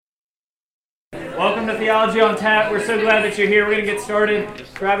Welcome to Theology on Tap. We're so glad that you're here. We're going to get started.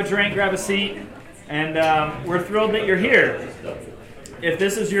 Grab a drink, grab a seat, and we're thrilled that you're here. If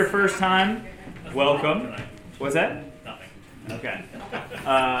this is your first time, welcome. What's that? Nothing. Okay.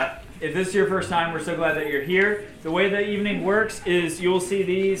 If this is your first time, we're so glad that you're here. The way the evening works is you'll see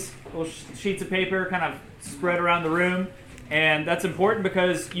these little sheets of paper kind of spread around the room, and that's important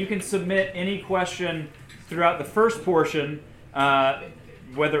because you can submit any question throughout the first portion,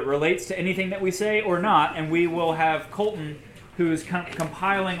 whether it relates to anything that we say or not, and we will have Colton, who's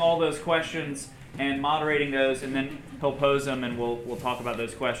compiling all those questions and moderating those, and then he'll pose them, and we'll talk about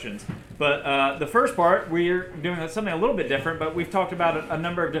those questions. But the first part, we're doing something a little bit different, but we've talked about a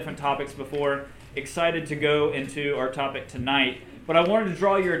number of different topics before. Excited to go into our topic tonight. But I wanted to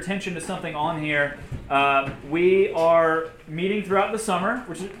draw your attention to something on here. We are meeting throughout the summer,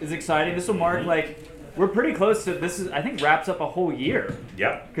 which is exciting. This will mark, we're pretty close to, I think, wraps up a whole year.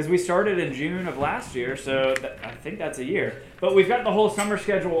 Yep. Because we started in June of last year, so I think that's a year. But we've got the whole summer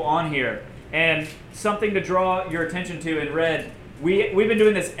schedule on here. And something to draw your attention to in red, we've been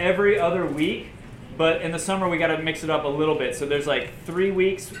doing this every other week, but in the summer we got to mix it up a little bit. So there's 3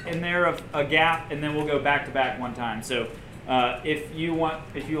 weeks in there of a gap, and then we'll go back to back one time. So if you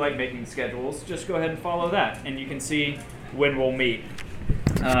like making schedules, just go ahead and follow that, and you can see when we'll meet.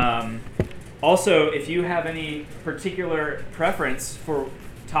 Also, if you have any particular preference for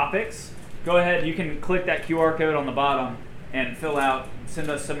topics, go ahead. You can click that QR code on the bottom and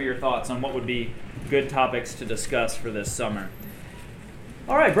send us some of your thoughts on what would be good topics to discuss for this summer.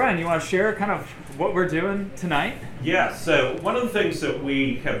 All right, Brian, you want to share kind of what we're doing tonight? Yeah, so one of the things that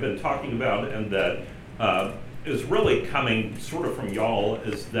we have been talking about and that is really coming sort of from y'all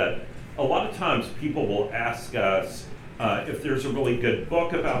is that a lot of times people will ask us if there's a really good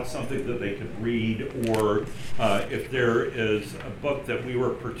book about something that they could read, or if there is a book that we were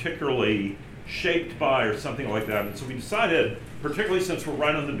particularly shaped by or something like that. And so we decided, particularly since we're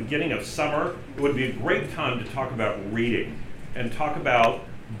right on the beginning of summer, it would be a great time to talk about reading and talk about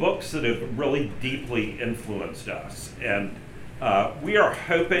books that have really deeply influenced us. And we are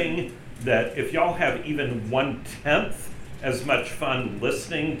hoping that if y'all have even 1/10 as much fun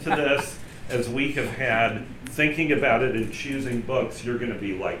listening to this as we have had thinking about it and choosing books, you're going to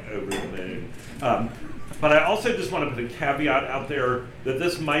be over the moon. But I also just want to put a caveat out there that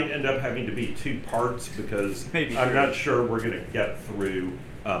this might end up having to be 2 parts because I'm not sure we're going to get through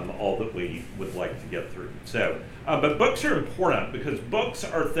all that we would like to get through. So, but books are important because books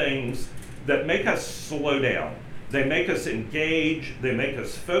are things that make us slow down. They make us engage, they make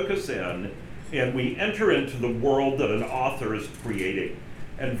us focus in, and we enter into the world that an author is creating.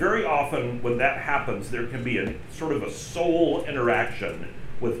 And very often when that happens, there can be a sort of a soul interaction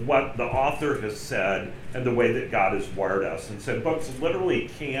with what the author has said and the way that God has wired us. And so books literally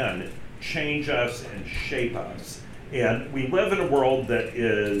can change us and shape us. And we live in a world that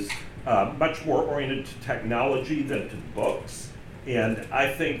is much more oriented to technology than to books. And I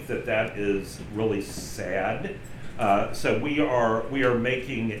think that is really sad. So we are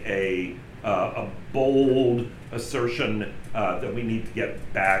making a bold assertion that we need to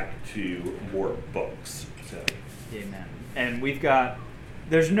get back to more books. So. Amen. And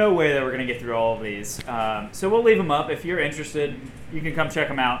there's no way that we're going to get through all of these. So we'll leave them up. If you're interested, you can come check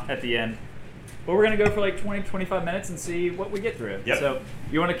them out at the end. But we're going to go for 20, 25 minutes and see what we get through. Yep. So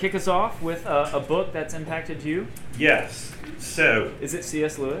you want to kick us off with a book that's impacted you? Yes. So. Is it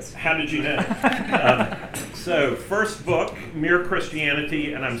C.S. Lewis? How did you know? So first book, Mere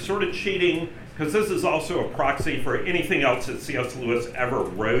Christianity, and I'm sort of cheating because this is also a proxy for anything else that C.S. Lewis ever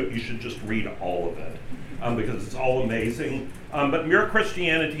wrote. You should just read all of it because it's all amazing. But Mere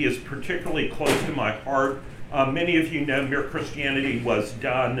Christianity is particularly close to my heart. Many of you know Mere Christianity was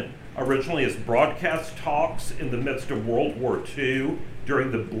done originally as broadcast talks in the midst of World War II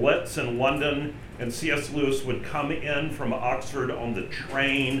during the Blitz in London, and C.S. Lewis would come in from Oxford on the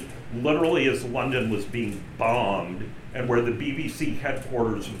train, literally as London was being bombed, and where the BBC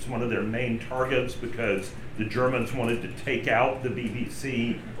headquarters was one of their main targets because the Germans wanted to take out the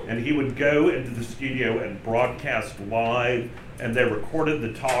BBC, and he would go into the studio and broadcast live, and they recorded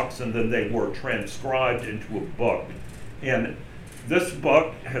the talks, and then they were transcribed into a book. And this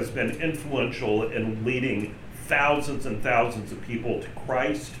book has been influential in leading thousands and thousands of people to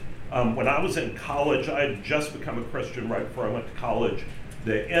Christ. When I was in college, I had just become a Christian right before I went to college.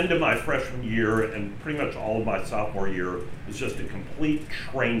 The end of my freshman year and pretty much all of my sophomore year was just a complete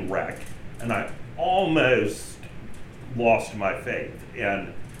train wreck. And I almost lost my faith.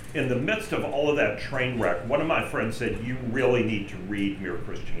 And in the midst of all of that train wreck, one of my friends said, "You really need to read Mere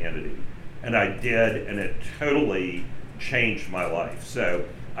Christianity." And I did, and it totally changed my life. So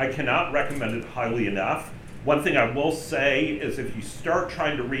I cannot recommend it highly enough. One thing I will say is if you start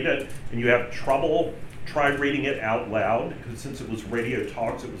trying to read it and you have trouble, try reading it out loud, because since it was radio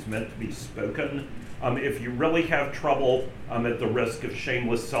talks, it was meant to be spoken. If you really have trouble, at the risk of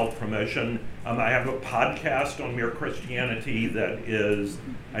shameless self-promotion, I have a podcast on Mere Christianity that is,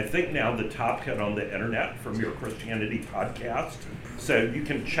 I think now the top hit on the internet for Mere Christianity podcast. So you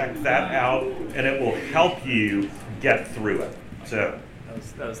can check that out, and it will help you get through it. So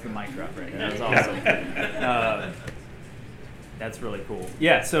that was the mic drop right there. That was awesome. That's really cool.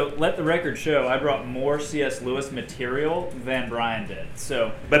 Yeah, so let the record show I brought more C.S. Lewis material than Brian did.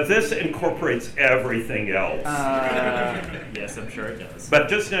 But this incorporates everything else. Yes, I'm sure it does. But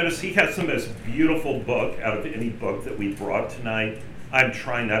just notice he has the most beautiful book out of any book that we brought tonight. I'm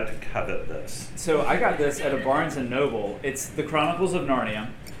trying not to covet this. So I got this at a Barnes & Noble. It's The Chronicles of Narnia,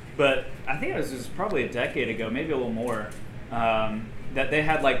 but I think it was probably a decade ago, maybe a little more. That they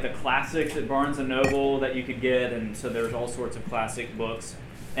had like the classics at Barnes & Noble that you could get, and so there was all sorts of classic books.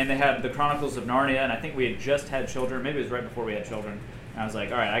 And they had the Chronicles of Narnia, and I think we had just had children. Maybe it was right before we had children. And I was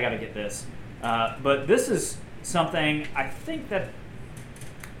like, all right, I got to get this. But this is something I think that,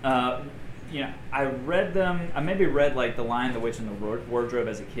 I read them. I maybe read like The Lion, the Witch, and the Wardrobe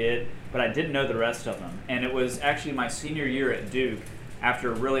as a kid, but I didn't know the rest of them. And it was actually my senior year at Duke,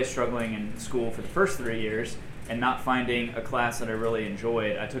 after really struggling in school for the first 3 years, and not finding a class that I really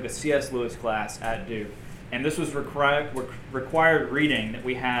enjoyed. I took a C.S. Lewis class at Duke, and this was required reading that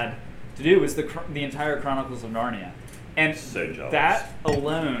we had to do was the entire Chronicles of Narnia. And so jealous. That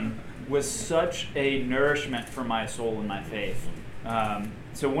alone was such a nourishment for my soul and my faith.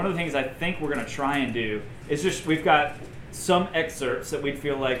 So one of the things I think we're going to try and do is just, we've got some excerpts that we'd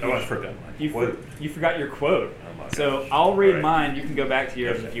feel like... I forgot my quote. You forgot your quote. Oh, so I'll read mine. You can go back to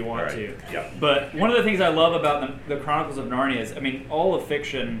yours if you want to. Yeah. But one of the things I love about the Chronicles of Narnia is, all of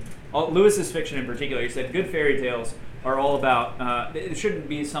fiction, Lewis's fiction in particular, he said good fairy tales are all about, it shouldn't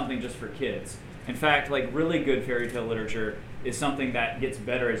be something just for kids. In fact, like really good fairy tale literature is something that gets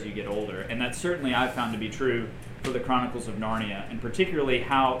better as you get older. And that's certainly I've found to be true for the Chronicles of Narnia, and particularly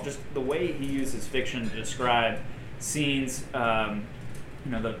how just the way he uses fiction to describe scenes,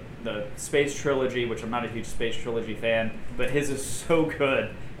 the space trilogy, which I'm not a huge space trilogy fan, but his is so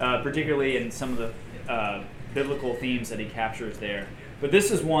good, particularly in some of the biblical themes that he captures there. But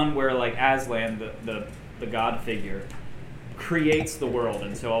this is one where like Aslan, the god figure, creates the world,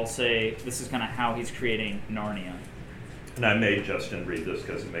 and so I'll say this is kind of how he's creating Narnia. And I made Justin read this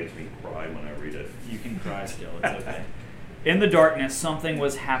because it makes me cry when I read it. You can cry still, it's okay. In the darkness, something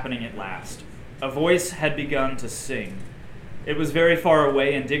was happening at last. A voice had begun to sing. It was very far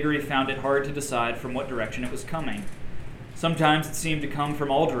away, and Diggory found it hard to decide from what direction it was coming. Sometimes it seemed to come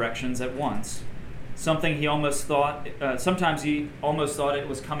from all directions at once. Sometimes he almost thought it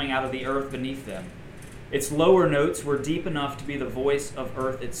was coming out of the earth beneath them. Its lower notes were deep enough to be the voice of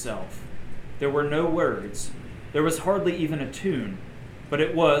earth itself. There were no words. There was hardly even a tune, but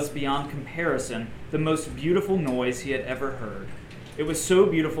it was, beyond comparison, the most beautiful noise he had ever heard. It was so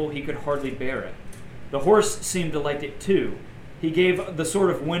beautiful he could hardly bear it. The horse seemed to like it too. He gave the sort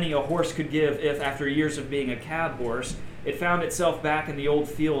of whinny a horse could give if, after years of being a cab horse, it found itself back in the old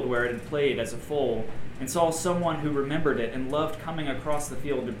field where it had played as a foal, and saw someone who remembered it and loved coming across the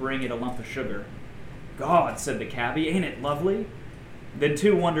field to bring it a lump of sugar. "God," said the cabby, "ain't it lovely?" Then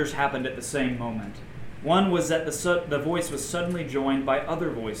two wonders happened at the same moment. One was that the voice was suddenly joined by other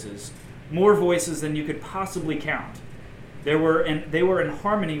voices, more voices than you could possibly count. They were in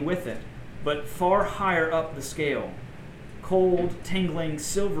harmony with it, but far higher up the scale. Cold, tingling,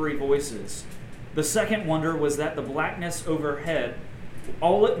 silvery voices. The second wonder was that the blackness overhead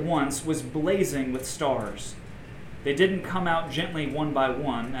all at once was blazing with stars. They didn't come out gently one by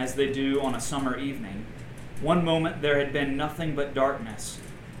one, as they do on a summer evening. One moment there had been nothing but darkness.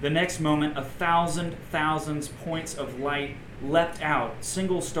 The next moment 1,000 thousands points of light leapt out,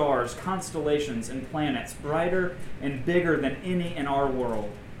 single stars, constellations, and planets, brighter and bigger than any in our world.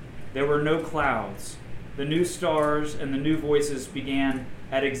 There were no clouds. The new stars and the new voices began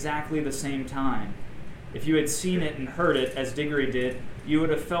at exactly the same time. If you had seen it and heard it, as Diggory did, you would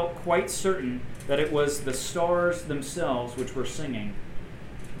have felt quite certain that it was the stars themselves which were singing.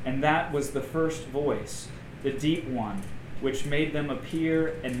 And that was the first voice, the deep one, which made them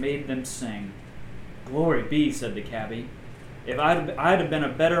appear and made them sing. "Glory be," said the cabby. "If I'd have been a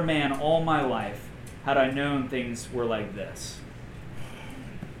better man all my life, had I known things were like this."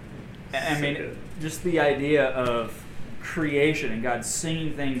 I mean, just the idea of creation and God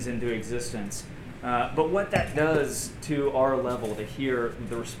singing things into existence. But what that does to our level, to hear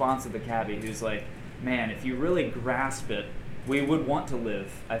the response of the cabby, who's like, man, if you really grasp it, we would want to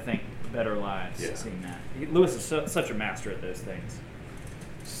live, I think, better lives seeing that. Lewis is such a master at those things.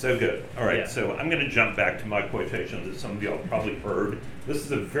 So good. All right, Yeah. so I'm going to jump back to my quotation that some of y'all probably heard. This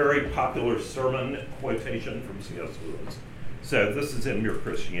is a very popular sermon quotation from C.S. Lewis. So this is in Mere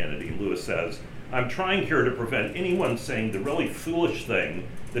Christianity. Lewis says, "I'm trying here to prevent anyone saying the really foolish thing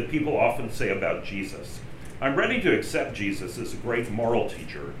that people often say about Jesus. I'm ready to accept Jesus as a great moral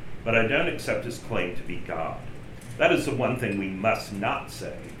teacher, but I don't accept his claim to be God. That is the one thing we must not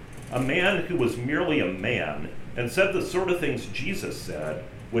say. A man who was merely a man and said the sort of things Jesus said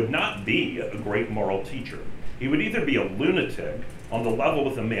would not be a great moral teacher. He would either be a lunatic on the level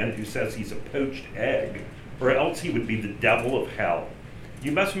with a man who says he's a poached egg, or else he would be the devil of hell.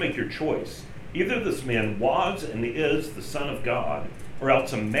 You must make your choice. Either this man was and is the Son of God, or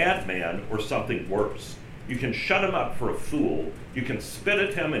else a madman or something worse. You can shut him up for a fool, you can spit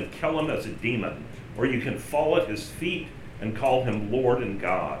at him and kill him as a demon, or you can fall at his feet and call him Lord and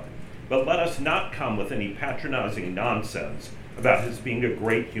God. But let us not come with any patronizing nonsense about his being a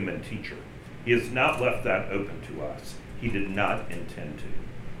great human teacher. He has not left that open to us. He did not intend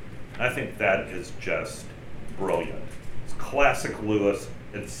to." I think that is just brilliant. It's classic Lewis.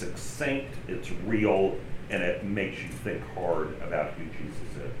 It's succinct, it's real, and it makes you think hard about who Jesus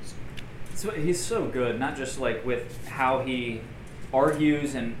is. So he's so good, not just like with how he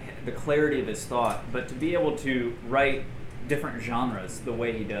argues and the clarity of his thought, but to be able to write different genres the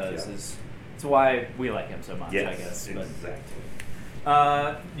way he does is it's why we like him so much, Yes, I guess. exactly.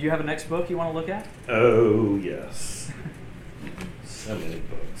 Do you have a next book you want to look at? Oh, yes. So many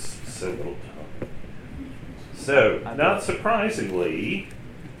books, so little time. So, not surprisingly,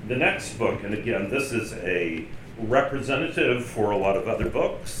 the next book, and again, this is a representative for a lot of other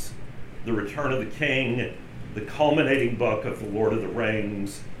books, The Return of the King, the culminating book of The Lord of the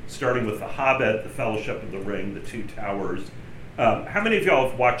Rings, starting with The Hobbit, The Fellowship of the Ring, The Two Towers. How many of y'all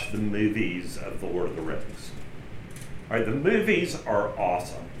have watched the movies of The Lord of the Rings? All right, the movies are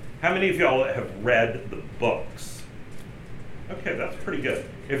awesome. How many of y'all have read the books? Okay, that's pretty good.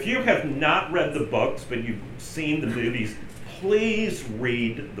 If you have not read the books, but you've seen the movies, please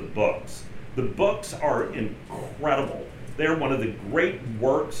read the books. The books are incredible. They're one of the great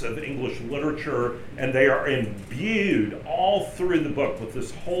works of English literature, and they are imbued all through the book with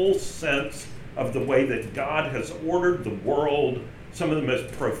this whole sense of the way that God has ordered the world, some of the most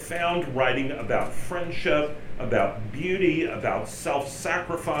profound writing about friendship, about beauty, about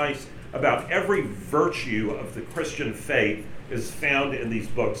self-sacrifice, about every virtue of the Christian faith is found in these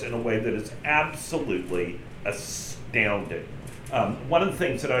books in a way that is absolutely astounding. One of the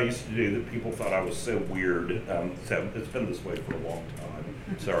things that I used to do that people thought I was so weird, so it's been this way for a long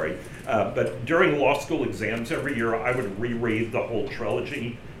time, sorry, but during law school exams every year I would reread the whole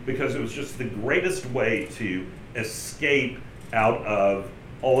trilogy because it was just the greatest way to escape out of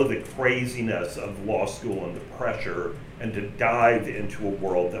all of the craziness of law school and the pressure and to dive into a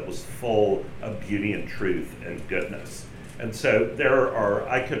world that was full of beauty and truth and goodness. And so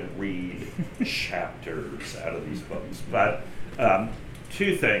I could read chapters out of these books, but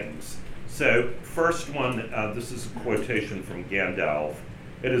two things. So first one, this is a quotation from Gandalf.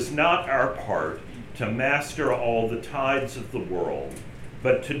 "It is not our part to master all the tides of the world,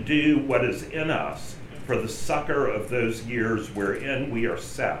 but to do what is in us for the succor of those years wherein we are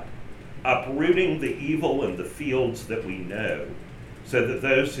set, uprooting the evil in the fields that we know, so that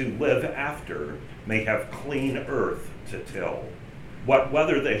those who live after may have clean earth to till. What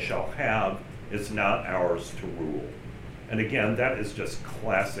weather they shall have is not ours to rule." And again, that is just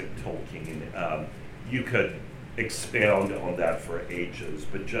classic Tolkien. You could expound on that for ages,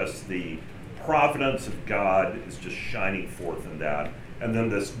 but just the providence of God is just shining forth in that. And then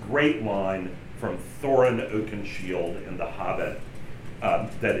this great line from Thorin Oakenshield in The Hobbit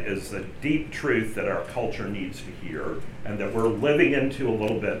that is a deep truth that our culture needs to hear and that we're living into a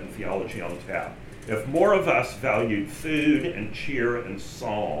little bit in Theology on Tap. "If more of us valued food and cheer and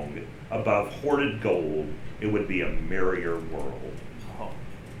song above hoarded gold, it would be a merrier world." Oh,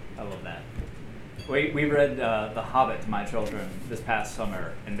 I love that. We read The Hobbit to my children this past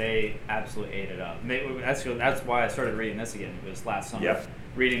summer, and they absolutely ate it up. That's why I started reading this again. It was last summer. Yeah.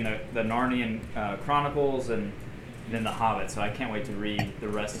 Reading the Narnian Chronicles and then The Hobbit. So I can't wait to read the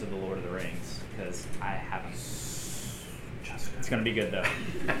rest of The Lord of the Rings because I haven't. It's going to be good, though.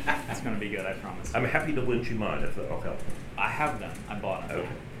 It's going to be good, I promise. I'm happy to lend you mine if that'll help. I have them. I bought them. Okay,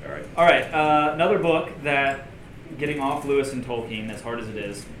 all right. All right, another book that, getting off Lewis and Tolkien, as hard as it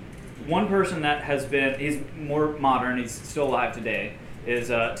is, one person that has been, he's more modern, he's still alive today,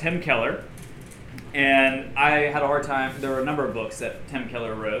 is Tim Keller. And I had a hard time, there were a number of books that Tim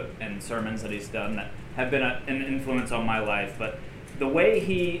Keller wrote and sermons that he's done that have been an influence on my life. But the way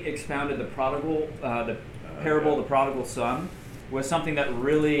he expounded the parable of the prodigal son was something that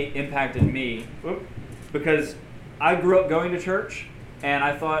really impacted me, because I grew up going to church, and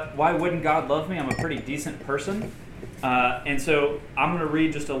I thought, why wouldn't God love me? I'm a pretty decent person. And so I'm going to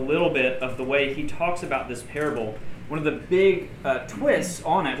read just a little bit of the way he talks about this parable. One of the big twists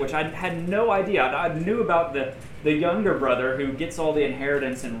on it, which I had no idea. I knew about the younger brother who gets all the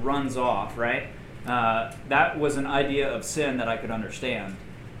inheritance and runs off, right? That was an idea of sin that I could understand.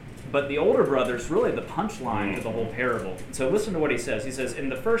 But the older brother is really the punchline to the whole parable. So listen to what he says. He says, in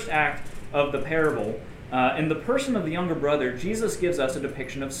the first act of the parable, in the person of the younger brother, Jesus gives us a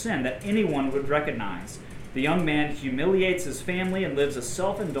depiction of sin that anyone would recognize. The young man humiliates his family and lives a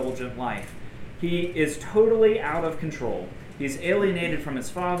self-indulgent life. He is totally out of control. He's alienated from his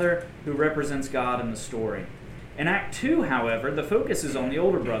father, who represents God in the story. In Act 2, however, the focus is on the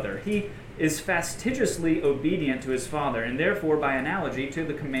older brother. He is fastidiously obedient to his father, and therefore, by analogy, to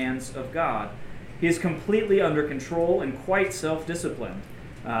the commands of God. He is completely under control and quite self-disciplined.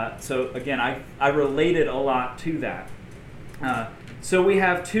 So again, I related a lot to that. So we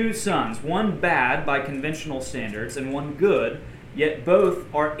have two sons, one bad by conventional standards and one good, yet both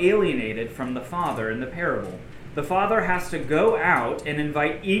are alienated from the father in the parable. The father has to go out and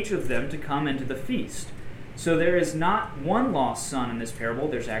invite each of them to come into the feast. So there is not one lost son in this parable,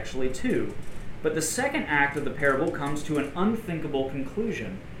 there's actually two. But the second act of the parable comes to an unthinkable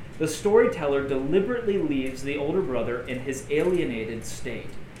conclusion. The storyteller deliberately leaves the older brother in his alienated state.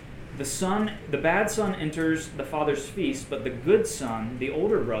 The bad son enters the father's feast, but the good son, the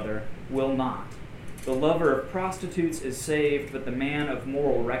older brother, will not. The lover of prostitutes is saved, but the man of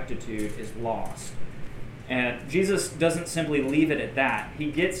moral rectitude is lost. And Jesus doesn't simply leave it at that.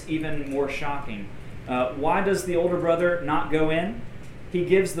 He gets even more shocking. Why does the older brother not go in? He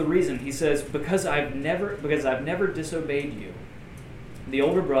gives the reason. He says, because I've never disobeyed you. The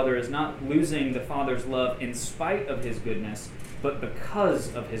older brother is not losing the father's love in spite of his goodness, but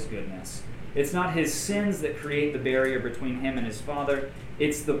because of his goodness. It's not his sins that create the barrier between him and his father.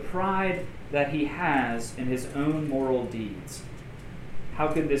 It's the pride that he has in his own moral deeds. How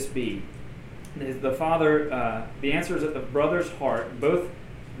could this be? The answer is that the brother's heart, both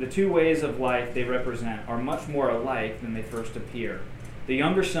the two ways of life they represent, are much more alike than they first appear. The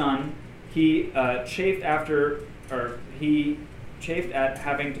younger son, he chafed at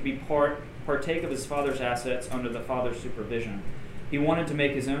having to be partake of his father's assets under the father's supervision. He wanted to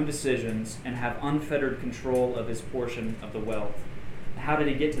make his own decisions and have unfettered control of his portion of the wealth. How did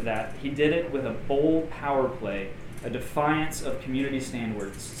he get to that? He did it with a bold power play, a defiance of community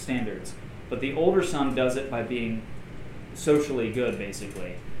standards. But the older son does it by being socially good,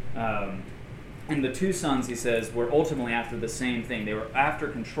 basically. And the two sons, he says, were ultimately after the same thing. They were after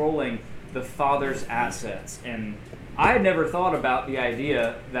controlling the father's assets. And I had never thought about the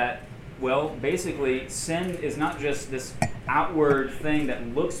idea that, well, basically, sin is not just this outward thing that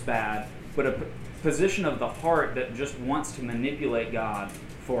looks bad, but a position of the heart that just wants to manipulate God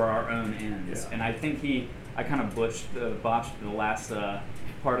for our own ends. Yeah. And I think I kind of botched the last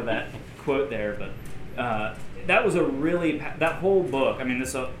part of that quote there, but that was that whole book, I mean,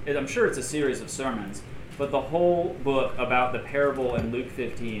 I'm sure it's a series of sermons, but the whole book about the parable in Luke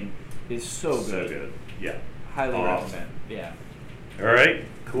 15 is so good. So good, yeah. Highly recommend, yeah. All right,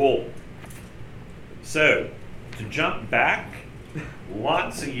 cool. So, to jump back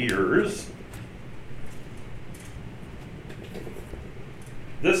lots of years,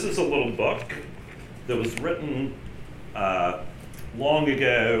 this is a little book that was written long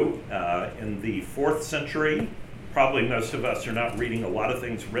ago in the 4th century. Probably most of us are not reading a lot of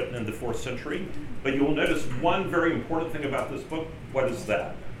things written in the 4th century, but you will notice one very important thing about this book. What is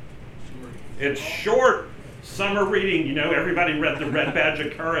that? It's short. Summer reading, everybody read The Red Badge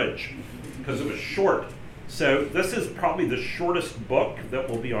of Courage because it was short. So this is probably the shortest book that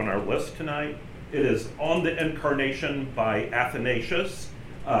will be on our list tonight. It is On the Incarnation by Athanasius.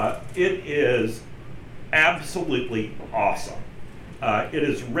 It is absolutely awesome. It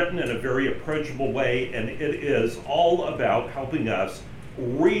is written in a very approachable way, and it is all about helping us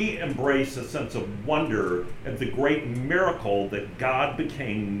re-embrace a sense of wonder at the great miracle that God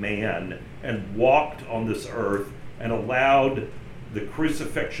became man and walked on this earth and allowed the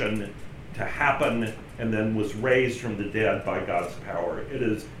crucifixion to happen and then was raised from the dead by God's power. It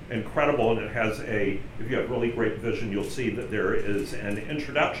is incredible, and it has if you have really great vision, you'll see that there is an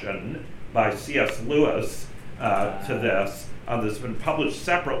introduction by C.S. Lewis to this that's been published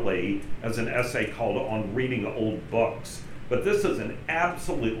separately as an essay called On Reading Old Books. But this is an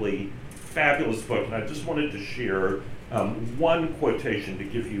absolutely fabulous book, and I just wanted to share one quotation to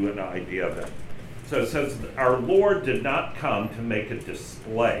give you an idea of it. So it says, our Lord did not come to make a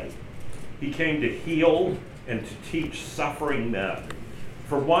display. He came to heal and to teach suffering men.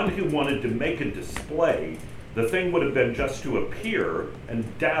 For one who wanted to make a display, the thing would have been just to appear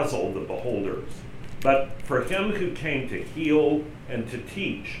and dazzle the beholders. But for him who came to heal and to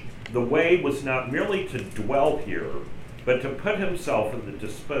teach, the way was not merely to dwell here, but to put himself at the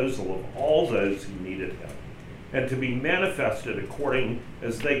disposal of all those who needed him, and to be manifested according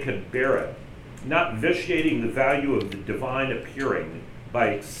as they could bear it, not vitiating the value of the divine appearing by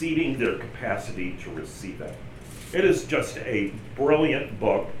exceeding their capacity to receive it. It is just a brilliant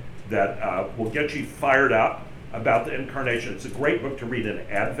book that will get you fired up about the incarnation. It's a great book to read in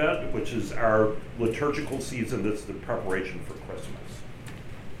Advent, which is our liturgical season that's the preparation for Christmas.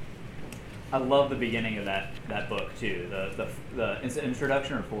 I love the beginning of that book too. It's an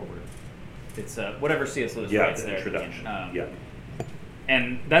introduction or forward? It's whatever C.S. Lewis writes there. Introduction. Yeah.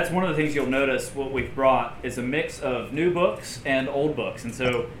 And that's one of the things you'll notice. What we've brought is a mix of new books and old books. And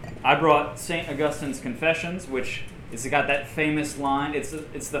so I brought St. Augustine's Confessions, which has got that famous line.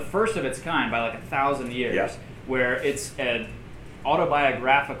 It's the first of its kind by like 1,000 years, Yeah. where it's an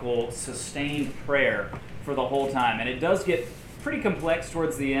autobiographical, sustained prayer for the whole time. And it does get pretty complex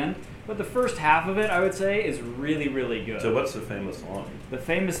towards the end, but the first half of it, I would say, is really, really good. So what's the famous line? The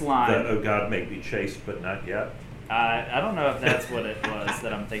famous line... That, "O God, make me chaste, but not yet"? I don't know if that's what it was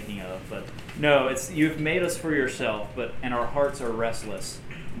that I'm thinking of, but no, it's "You've made us for yourself, and our hearts are restless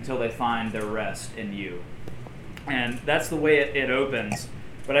until they find their rest in you." And that's the way it opens.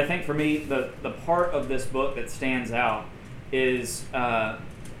 But I think for me, the part of this book that stands out is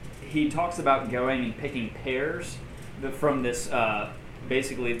he talks about going and picking pears from this,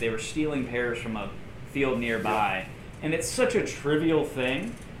 basically they were stealing pears from a field nearby. And it's such a trivial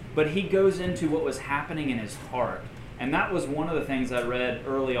thing, but he goes into what was happening in his heart. And that was one of the things I read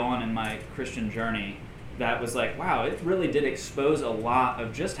early on in my Christian journey that was like, wow, it really did expose a lot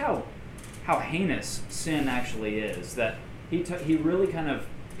of just how heinous sin actually is. That he really kind of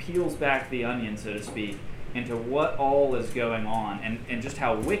peels back the onion, so to speak, into what all is going on and just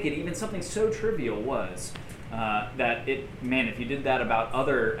how wicked even something so trivial was. That if you did that about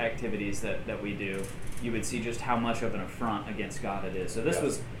other activities that we do, you would see just how much of an affront against God it is. So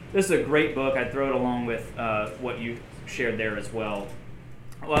this is a great book. I'd throw it along with what you shared there as well.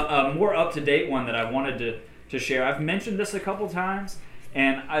 A more up-to-date one that I wanted to share. I've mentioned this a couple times,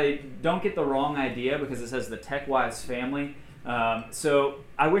 and I don't get the wrong idea because it says the TechWise family. So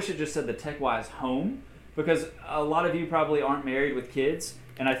I wish it just said the TechWise home, because a lot of you probably aren't married with kids,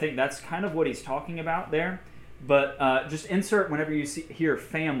 and I think that's kind of what he's talking about there. But just insert whenever you hear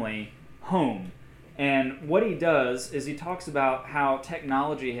family, home. And what he does is he talks about how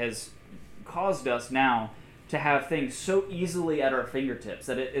technology has caused us now to have things so easily at our fingertips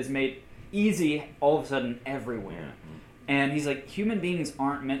that it is made easy all of a sudden everywhere. And he's like, human beings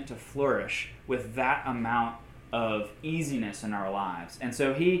aren't meant to flourish with that amount of easiness in our lives. And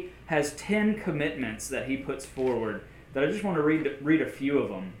so he has 10 commitments that he puts forward that I just want to read a few of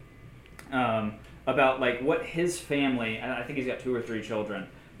them about like what his family, I think he's got 2 or 3 children,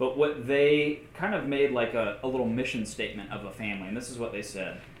 but what they kind of made like a little mission statement of a family. And this is what they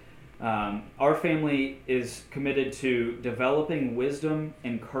said. Our family is committed to developing wisdom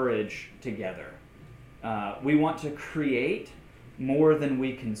and courage together. We want to create more than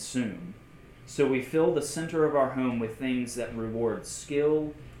we consume. So we fill the center of our home with things that reward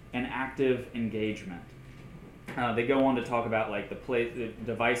skill and active engagement. They go on to talk about like the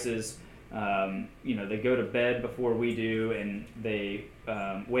devices. They go to bed before we do, and they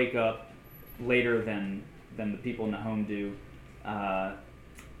wake up later than the people in the home do.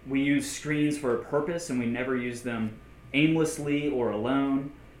 We use screens for a purpose, and we never use them aimlessly or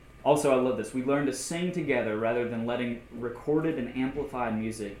alone. Also, I love this. We learn to sing together rather than letting recorded and amplified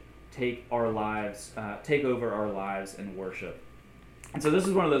music take over our lives and worship. And so this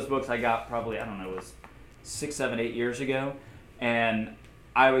is one of those books I got probably, it was 6, 7, 8 years ago. And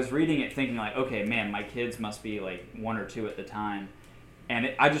I was reading it thinking like, okay, man, my kids must be like 1 or 2 at the time.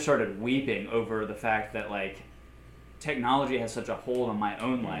 And I just started weeping over the fact that like technology has such a hold on my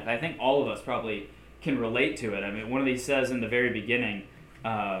own life. I think all of us probably can relate to it. I mean, one of these says in the very beginning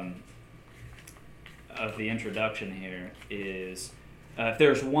of the introduction here is, if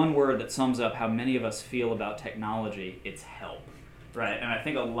there's one word that sums up how many of us feel about technology, it's help, right? And I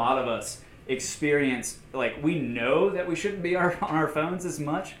think a lot of us experience, like, we know that we shouldn't be on our phones as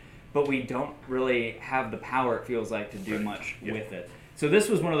much, but we don't really have the power, it feels like, to do much with it. So this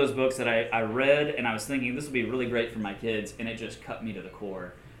was one of those books that I read, and I was thinking this would be really great for my kids, and it just cut me to the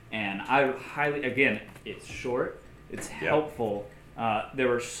core. And I highly, again, it's short, it's helpful, There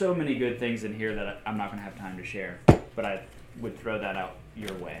were so many good things in here that I'm not going to have time to share, but I would throw that out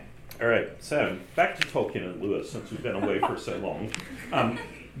your way. All right, so back to Tolkien and Lewis, since we've been away for so long.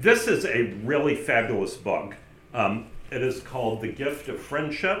 This is a really fabulous book. It is called The Gift of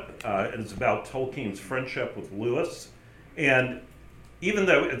Friendship. It is about Tolkien's friendship with Lewis. And even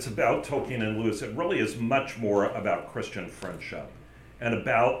though it's about Tolkien and Lewis, it really is much more about Christian friendship and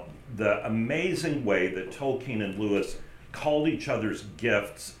about the amazing way that Tolkien and Lewis called each other's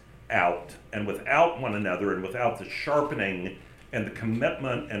gifts out, and without one another and without the sharpening and the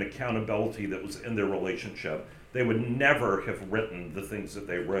commitment and accountability that was in their relationship, they would never have written the things that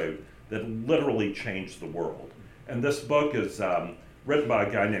they wrote that literally changed the world. And this book is written by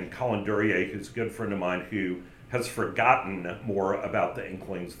a guy named Colin Duryea, who's a good friend of mine, who has forgotten more about the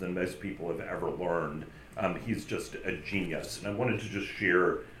Inklings than most people have ever learned. He's just a genius. And I wanted to just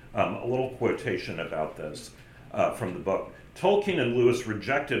share a little quotation about this from the book. Tolkien and Lewis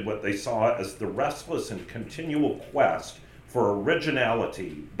rejected what they saw as the restless and continual quest for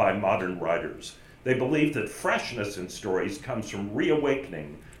originality by modern writers. They believed that freshness in stories comes from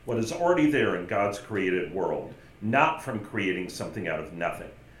reawakening what is already there in God's created world, not from creating something out of nothing.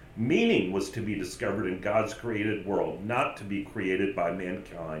 Meaning was to be discovered in God's created world, not to be created by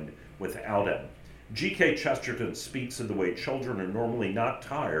mankind without him. G.K. Chesterton speaks of the way children are normally not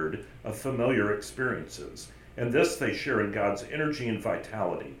tired of familiar experiences. And this they share in God's energy and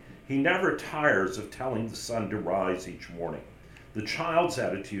vitality. He never tires of telling the sun to rise each morning. The child's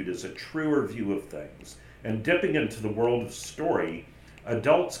attitude is a truer view of things, and dipping into the world of story,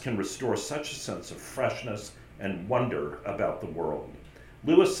 adults can restore such a sense of freshness and wonder about the world.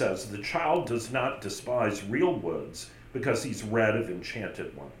 Lewis says the child does not despise real woods because he's read of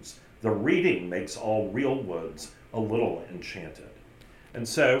enchanted ones. The reading makes all real woods a little enchanted. And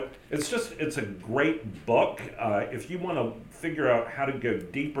so it's a great book. If you want to figure out how to go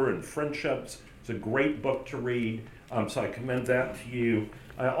deeper in friendships, it's a great book to read. So I commend that to you.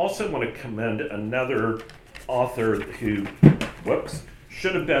 I also want to commend another author who,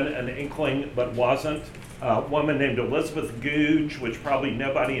 should have been an Inkling but wasn't. A woman named Elizabeth Goudge, which probably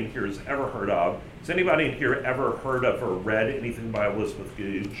nobody in here has ever heard of. Has anybody in here ever heard of or read anything by Elizabeth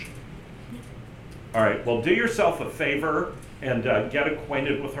Goudge? All right, well, do yourself a favor and get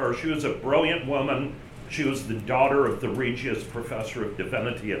acquainted with her. She was a brilliant woman. She was the daughter of the Regius Professor of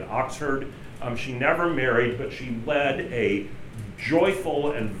Divinity at Oxford. She never married, but she led a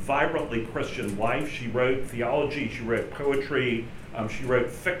joyful and vibrantly Christian life. She wrote theology, she wrote poetry, she wrote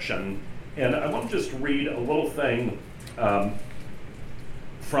fiction. And I want to just read a little thing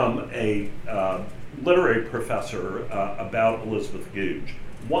from a literary professor about Elizabeth Goudge.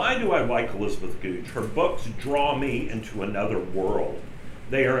 Why do I like Elizabeth Goudge? Her books draw me into another world.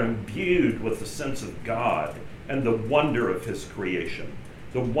 They are imbued with the sense of God and the wonder of his creation,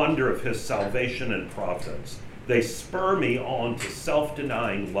 the wonder of his salvation and providence. They spur me on to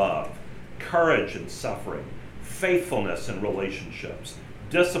self-denying love, courage in suffering, faithfulness in relationships,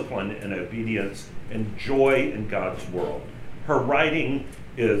 discipline in obedience, and joy in God's world. Her writing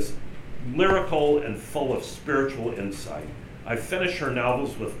is lyrical and full of spiritual insight. I finish her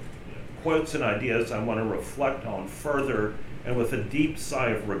novels with quotes and ideas I want to reflect on further, and with a deep sigh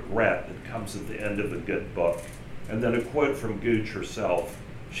of regret that comes at the end of a good book. And then a quote from Goudge herself.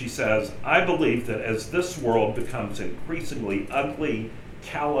 She says, I believe that as this world becomes increasingly ugly,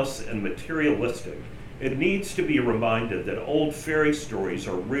 callous, and materialistic, it needs to be reminded that old fairy stories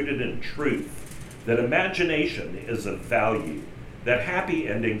are rooted in truth, that imagination is of value, that happy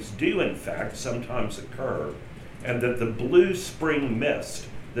endings do in fact sometimes occur, and that the blue spring mist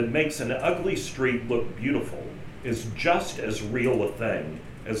that makes an ugly street look beautiful is just as real a thing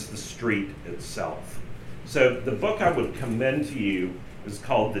as the street itself. So the book I would commend to you is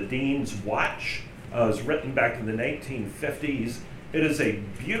called The Dean's Watch. It was written back in the 1950s. It is a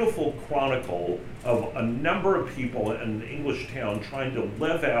beautiful chronicle of a number of people in an English town trying to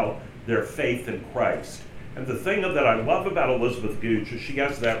live out their faith in Christ. And the thing that I love about Elizabeth Goudge is she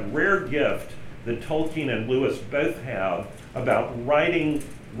has that rare gift that Tolkien and Lewis both have about writing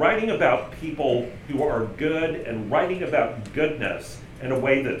about people who are good and writing about goodness in a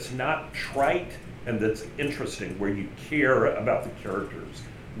way that's not trite and that's interesting, where you care about the characters.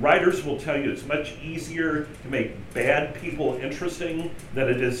 Writers will tell you it's much easier to make bad people interesting than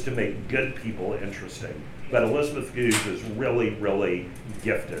it is to make good people interesting. But Elizabeth Goudge is really, really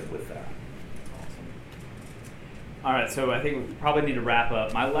gifted with that. All right, so I think we probably need to wrap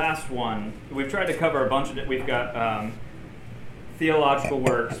up. My last one, we've tried to cover a bunch of it. We've got theological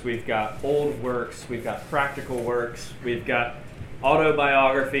works, we've got old works, we've got practical works, we've got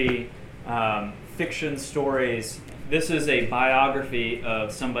autobiography, fiction stories. this is a biography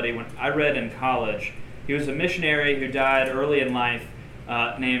of somebody when I read in college. He was a missionary who died early in life,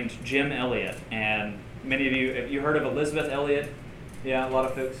 named Jim Elliot. And many of you, have you heard of Elizabeth Elliot? Yeah, a lot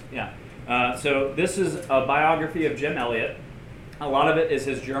of folks. Yeah. So this is a biography of Jim Elliot. A lot of it is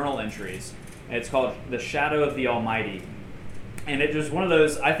his journal entries. It's called The Shadow of the Almighty. And it's just one of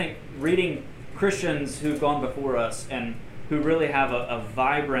those, I think, reading Christians who've gone before us and who really have a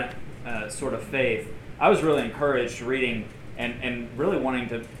vibrant sort of faith. I was really encouraged reading and really wanting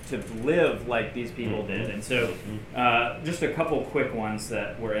to live like these people did. And so just a couple quick ones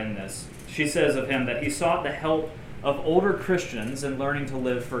that were in this. She says of him that he sought the help of older Christians in learning to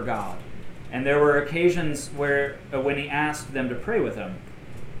live for God. And there were occasions where when he asked them to pray with him.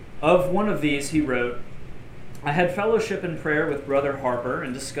 Of one of these, he wrote, "I had fellowship in prayer with Brother Harper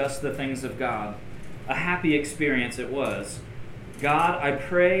and discussed the things of God. A happy experience it was. God, I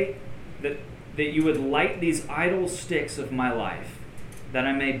pray that you would light these idle sticks of my life, that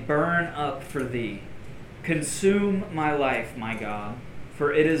I may burn up for thee. Consume my life, my God,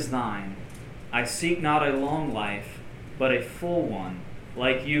 for it is thine. I seek not a long life, but a full one,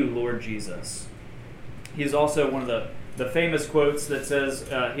 like you, Lord Jesus." He's also one of the famous quotes that says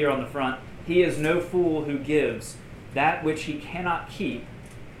here on the front, "He is no fool who gives that which he cannot keep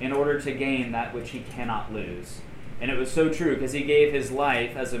in order to gain that which he cannot lose." And it was so true because he gave his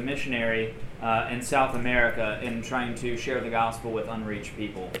life as a missionary in South America in trying to share the gospel with unreached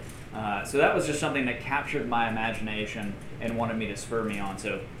people. So that was just something that captured my imagination and wanted me to spur me on.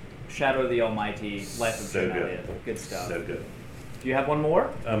 So Shadow of the Almighty, Life of Jim Elliot. Good stuff. So good. Do you have one more?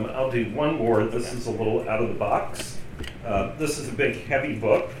 I'll do one more. This is a little out of the box. This is a big, heavy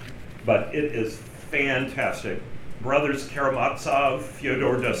book, but it is fantastic. Brothers Karamazov,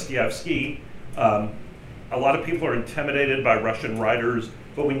 Fyodor Dostoevsky. A lot of people are intimidated by Russian writers,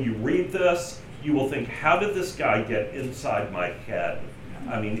 but when you read this, you will think, how did this guy get inside my head?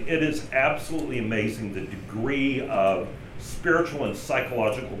 I mean, it is absolutely amazing, the degree of spiritual and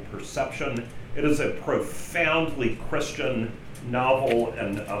psychological perception. It is a profoundly Christian novel,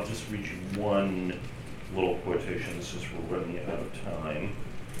 and I'll just read you one little quotation since we're running out of time.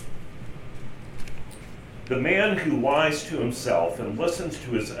 "The man who lies to himself and listens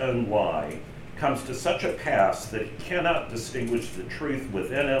to his own lie comes to such a pass that he cannot distinguish the truth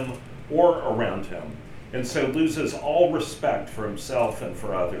within him or around him, and so loses all respect for himself and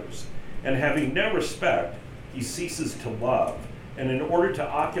for others. And having no respect, he ceases to love, and in order to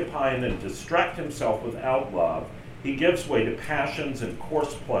occupy and distract himself without love, he gives way to passions and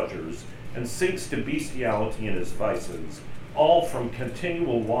coarse pleasures, and sinks to bestiality in his vices, all from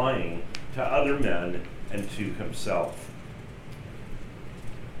continual lying to other men and to himself."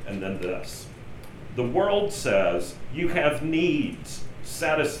 And then this. "The world says, you have needs,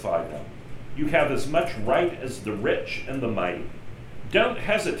 satisfy them. You have as much right as the rich and the mighty. Don't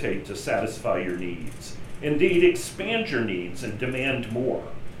hesitate to satisfy your needs. Indeed, expand your needs and demand more.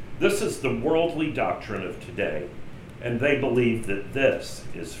 This is the worldly doctrine of today, and they believe that this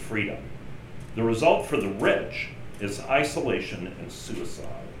is freedom. The result for the rich is isolation and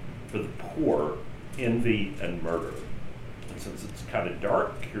suicide. For the poor, envy and murder." And since it's kind of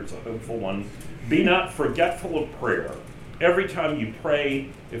dark, here's a hopeful one. "Be not forgetful of prayer. Every time you pray,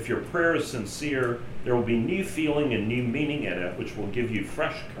 if your prayer is sincere, there will be new feeling and new meaning in it, which will give you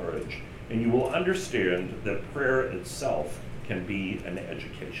fresh courage, and you will understand that prayer itself can be an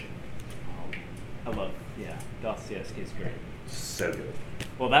education." I love, Dostoevsky is great. So good.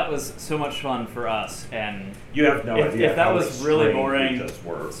 Well, that was so much fun for us, and You have no idea if that how was really strange boring, we just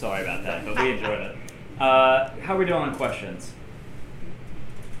were. sorry about that, but we enjoyed it. How are we doing on questions?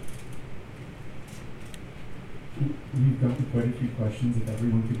 We've gotten quite a few questions. If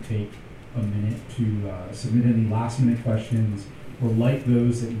everyone could take a minute to submit any last-minute questions or like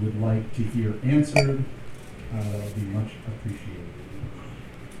those that you would like to hear answered, that would be much appreciated.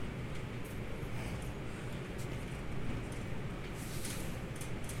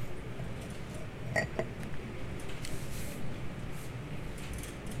 I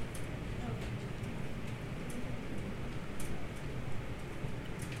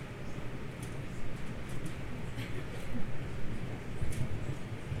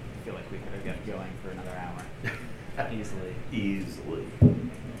feel like we could have got going for another hour. Easily.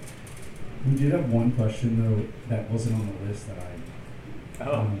 We did have one question, though, that wasn't on the list that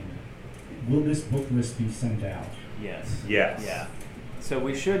will this book list be sent out? Yes. Yes. Yeah. So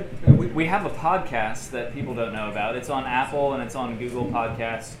we have a podcast that people don't know about. It's on Apple and it's on Google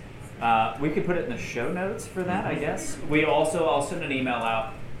Podcasts. We could put it in the show notes for that, I guess. I'll send an email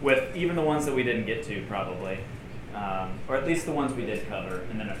out with even the ones that we didn't get to, probably. Or at least the ones we did cover,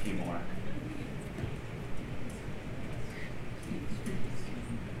 and then a few more.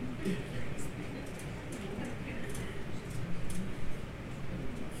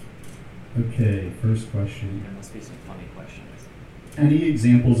 Okay, first question. There must be some funny questions. Any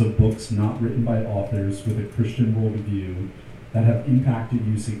examples of books not written by authors with a Christian worldview that have impacted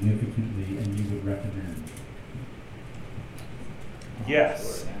you significantly and you would recommend?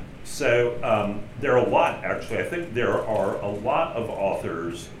 Yes. Sure, yeah. So there are a lot, actually. I think there are a lot of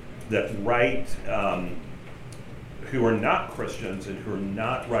authors that write who are not Christians and who are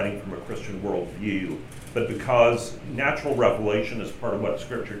not writing from a Christian worldview, but because natural revelation is part of what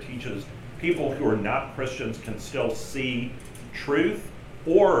Scripture teaches, people who are not Christians can still see truth,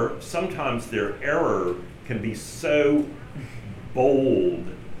 or sometimes their error can be so bold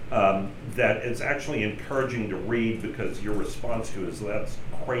that it's actually encouraging to read because your response to it is, that's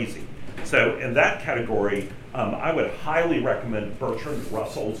crazy. So in that category, I would highly recommend Bertrand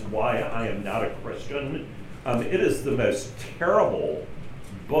Russell's Why I Am Not a Christian. It is the most terrible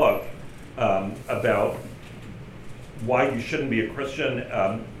book about why you shouldn't be a Christian,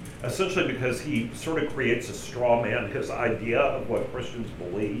 essentially because he sort of creates a straw man. His idea of what Christians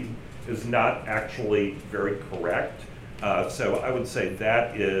believe is not actually very correct. So I would say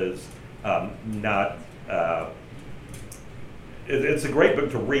that is not, it's a great book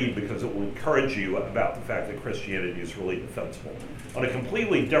to read because it will encourage you about the fact that Christianity is really defensible. On a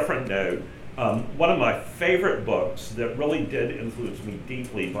completely different note, one of my favorite books that really did influence me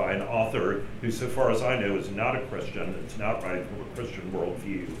deeply by an author who, so far as I know, is not a Christian, it's not writing from a Christian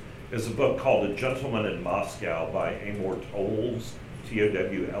worldview, is a book called A Gentleman in Moscow by Amor Towles,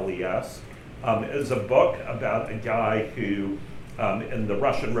 Towles. It is a book about a guy who, in the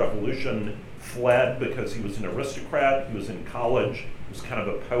Russian Revolution, fled because he was an aristocrat, he was in college, he was kind of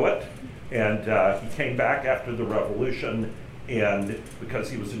a poet, and he came back after the revolution, and because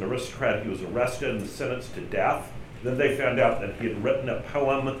he was an aristocrat, he was arrested and sentenced to death. Then they found out that he had written a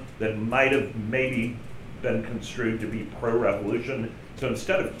poem that might have maybe been construed to be pro-revolution. So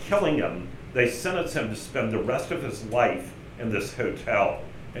instead of killing him, they sentenced him to spend the rest of his life in this hotel.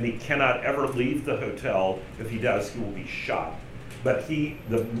 And he cannot ever leave the hotel. If he does, he will be shot. But the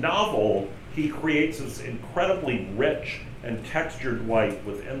novel, he creates this incredibly rich and textured life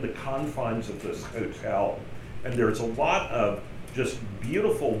within the confines of this hotel. And there's a lot of just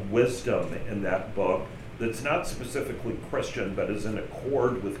beautiful wisdom in that book that's not specifically Christian, but is in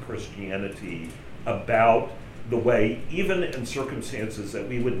accord with Christianity about the way, even in circumstances that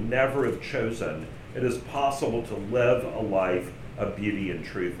we would never have chosen, it is possible to live a life of beauty and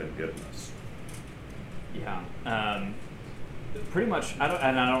truth and goodness. Yeah. Pretty much, I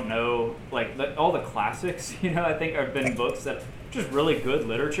don't know, like all the classics, I think have been books that just really good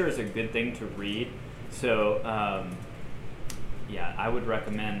literature is a good thing to read. So, yeah, I would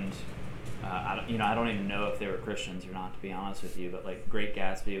recommend, I don't even know if they were Christians or not, to be honest with you, but like Great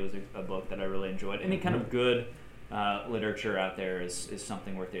Gatsby was a book that I really enjoyed. Any kind of good literature out there is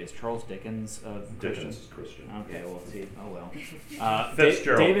something worth it. Is Charles Dickens Dickens is Christian. Okay, we'll see. Oh well.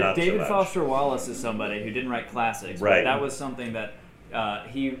 Fitzgerald, not so David much. Foster Wallace is somebody who didn't write classics. Right. But that was something that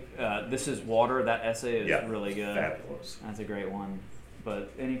This Is Water, that essay is really good. Fabulous. That's a great one.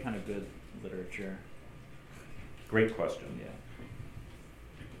 But any kind of good literature. Great question. Yeah.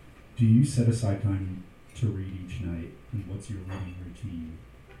 Do you set aside time to read each night, and what's your reading routine?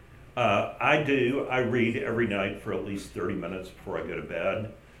 I do. I read every night for at least 30 minutes before I go to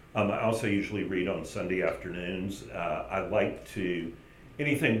bed. I also usually read on Sunday afternoons. I like to,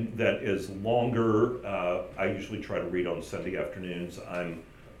 anything that is longer, I usually try to read on Sunday afternoons. I'm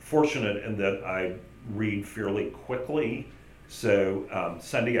fortunate in that I read fairly quickly, so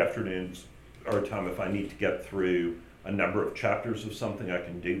Sunday afternoons are a time if I need to get through a number of chapters of something, I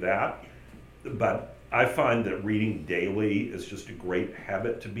can do that. But I find that reading daily is just a great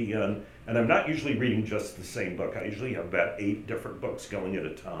habit to be in. And I'm not usually reading just the same book. I usually have about 8 different books going at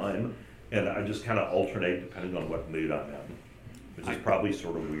a time. And I just kind of alternate depending on what mood I'm in, which is probably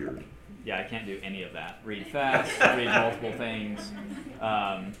sort of weird. Yeah, I can't do any of that. Read fast, read multiple things.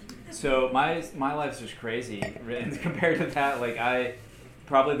 So my life's just crazy. And compared to that, like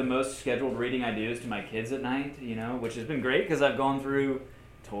probably the most scheduled reading I do is to my kids at night, which has been great because I've gone through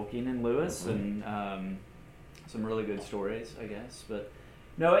Tolkien and Lewis and some really good stories, I guess. But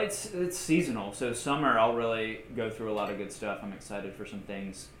no, it's seasonal. So summer, I'll really go through a lot of good stuff. I'm excited for some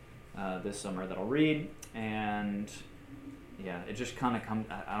things this summer that I'll read. And yeah, it just kind of comes.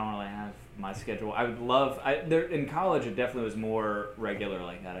 I don't really have my schedule. I would love. In college, it definitely was more regular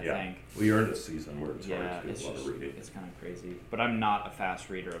like that. I think. Well, you're in a season where it's hard to do it's a lot of reading. It's kind of crazy. But I'm not a fast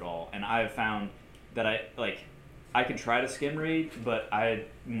reader at all, and I've found that I could try to skim read, but I'd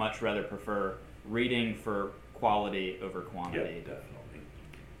much rather prefer reading for quality over quantity. Yeah, definitely.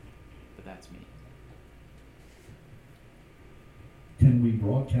 But that's me. Can we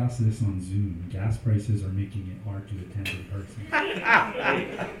broadcast this on Zoom. Gas prices are making it hard to attend in person.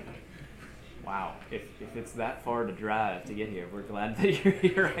 Wow, if it's that far to drive to get here, we're glad that you're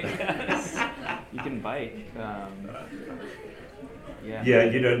here, I guess. You can bike. Yeah. Yeah,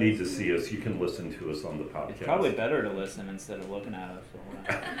 you don't need to see us. You can listen to us on the podcast. It's probably better to listen instead of looking at us. the whole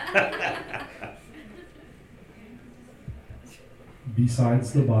time.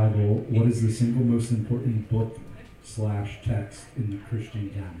 Besides the Bible, what is the single most important book / text in the Christian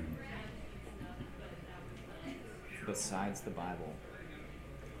canon? Besides the Bible.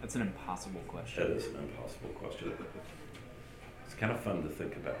 That's an impossible question. That is an impossible question. It's kind of fun to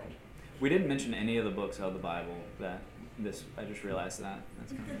think about. We didn't mention any of the books of the Bible I just realized that.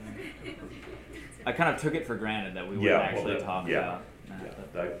 That's kind of, I kind of took it for granted that we would actually talk about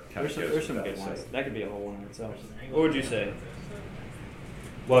that. That kind of There's some good ones. That could be a whole one in itself. What would you say?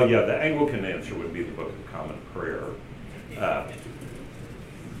 Well, yeah, the Anglican answer would be the Book of Common Prayer.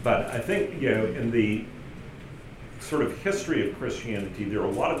 But I think, in the sort of history of Christianity, there are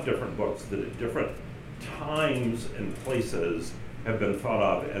a lot of different books that at different times and places have been thought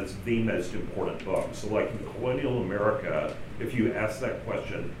of as the most important books. So like in colonial America, if you ask that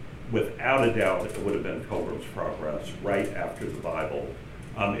question, without a doubt, it would have been Pilgrim's Progress right after the Bible.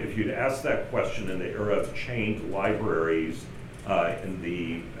 If you'd asked that question in the era of chained libraries in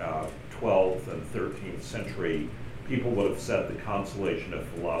the 12th and 13th century, people would have said The Consolation of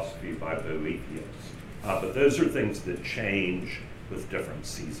Philosophy by Boethius. But those are things that change with different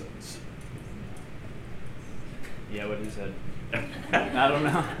seasons. Yeah, what he said. I don't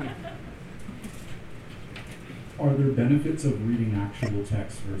know. Are there benefits of reading actual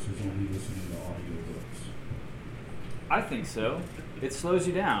text versus only listening to audiobooks? I think so. It slows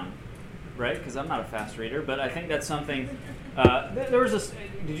you down, right? Because I'm not a fast reader, but I think that's something. There was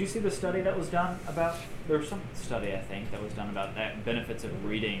did you see the study that was done about? There was some study, I think, that was done about benefits of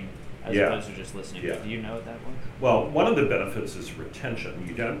reading as opposed to just listening. Yeah. Do you know what that was? Well, one of the benefits is retention.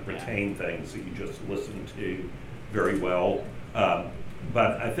 You don't retain things that you just listen to very well.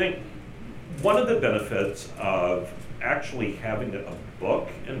 But I think one of the benefits of actually having a book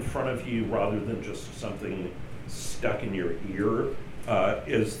in front of you rather than just something stuck in your ear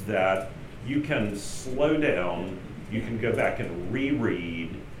is that you can slow down, you can go back and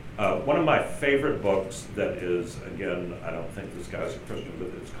reread. One of my favorite books that is, again, I don't think this guy's a Christian, but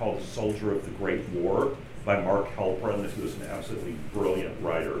it's called Soldier of the Great War by Mark Halperin, who is an absolutely brilliant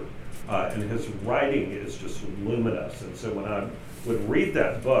writer. And his writing is just luminous. And so when I would read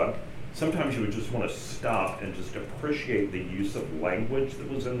that book, sometimes you would just want to stop and just appreciate the use of language that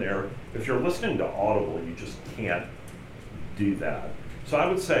was in there. If you're listening to Audible, you just can't do that. So I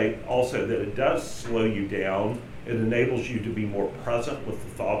would say also that it does slow you down. It enables you to be more present with the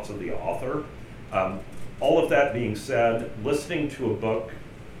thoughts of the author. All of that being said, listening to a book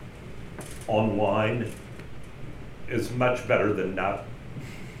online is much better than not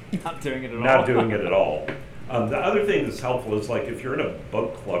doing it at all. Not doing it at all. The other thing that's helpful is like if you're in a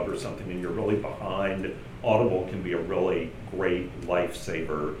book club or something and you're really behind, Audible can be a really great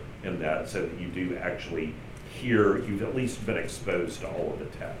lifesaver in that, so that you do actually hear, you've at least been exposed to all of the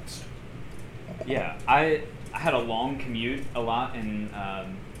text. Yeah, I had a long commute a lot in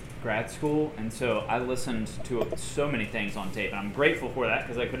grad school, and so I listened to so many things on tape, and I'm grateful for that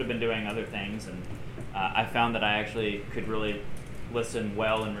because I could have been doing other things, and I found that I actually could really listen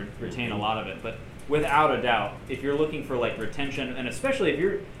well and retain a lot of it. But without a doubt, if you're looking for like retention, and especially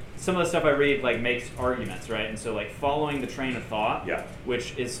if some of the stuff I read like makes arguments, right? And so like following the train of thought,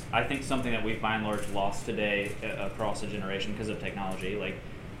 which is I think something that we've by and large lost today across a generation because of technology. Like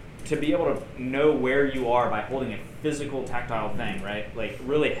to be able to know where you are by holding a physical tactile thing, right? Like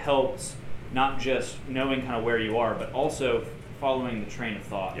really helps not just knowing kind of where you are, but also following the train of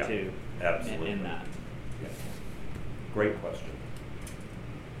thought too. Absolutely. In that. Yeah. Great question.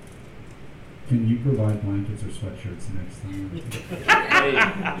 Can you provide blankets or sweatshirts next time?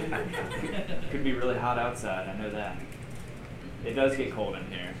 Hey, could be really hot outside, I know that. It does get cold in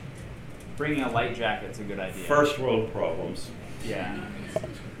here. Bringing a light jacket's a good idea. First world problems. Yeah.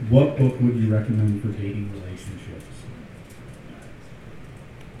 What book would you recommend for dating relationships?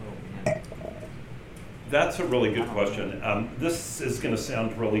 Oh, man. That's a really good question. This is going to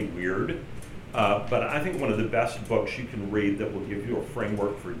sound really weird, but I think one of the best books you can read that will give you a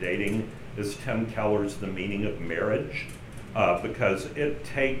framework for dating is Tim Keller's The Meaning of Marriage, because it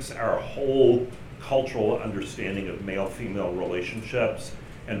takes our whole cultural understanding of male-female relationships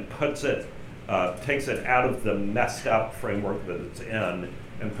and takes it out of the messed up framework that it's in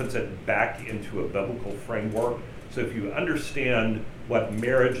and puts it back into a biblical framework. So if you understand what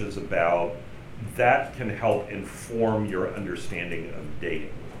marriage is about, that can help inform your understanding of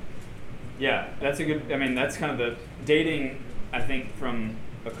dating. Yeah, that's a good, I mean, that's kind of the dating, I think, from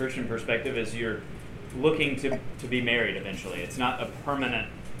a Christian perspective, is you're looking to be married eventually. It's not a permanent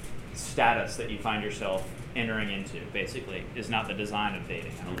status that you find yourself entering into, basically, is not the design of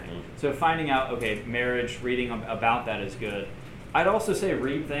dating, I don't think. So finding out, okay, marriage, reading about that is good. I'd also say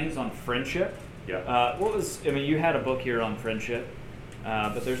read things on friendship. Yeah. You had a book here on friendship,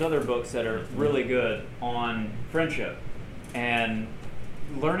 but there's other books that are really good on friendship. And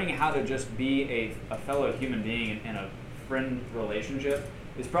learning how to just be a fellow human being in a friend relationship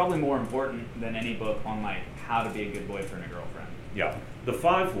is probably more important than any book on like how to be a good boyfriend or girlfriend. Yeah. The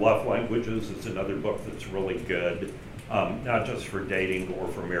 5 Love Languages is another book that's really good, not just for dating or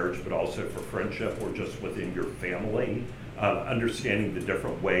for marriage, but also for friendship or just within your family. Understanding the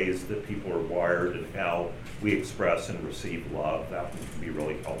different ways that people are wired and how we express and receive love, that would be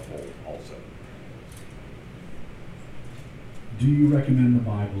really helpful also. Do you recommend the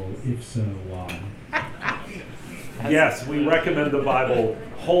Bible? If so, why? Yes, we recommend the Bible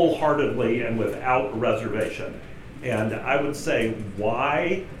wholeheartedly and without reservation. And I would say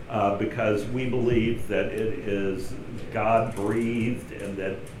why? Because we believe that it is God-breathed and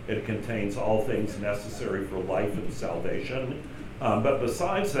that it contains all things necessary for life and salvation. But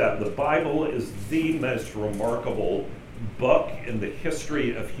besides that, the Bible is the most remarkable book in the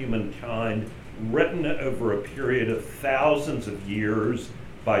history of humankind, written over a period of thousands of years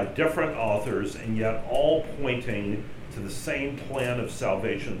by different authors, and yet all pointing to the same plan of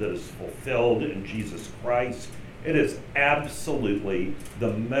salvation that is fulfilled in Jesus Christ. It is absolutely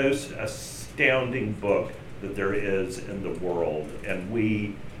the most astounding book that there is in the world, and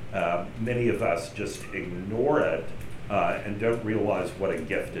we, many of us, just ignore it and don't realize what a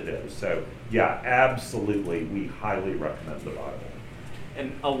gift it is. So, yeah, absolutely, we highly recommend the Bible.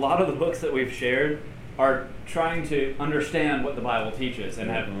 And a lot of the books that we've shared are trying to understand what the Bible teaches, and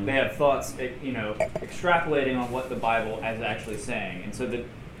they have thoughts, extrapolating on what the Bible is actually saying. And so that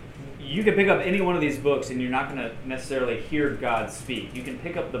you can pick up any one of these books and you're not going to necessarily hear God speak. You can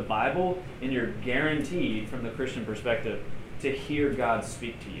pick up the Bible and you're guaranteed, from the Christian perspective, to hear God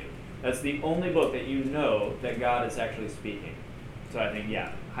speak to you. That's the only book that you know that God is actually speaking. So I think,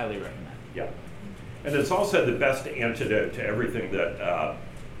 yeah, highly recommend. Yeah. And it's also the best antidote to everything that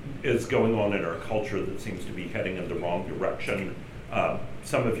is going on in our culture that seems to be heading in the wrong direction.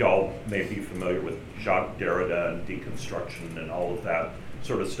 Some of y'all may be familiar with Jacques Derrida and deconstruction and all of that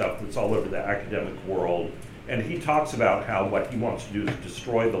sort of stuff that's all over the academic world. And he talks about how what he wants to do is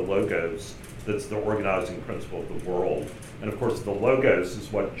destroy the logos that's the organizing principle of the world. And of course, the logos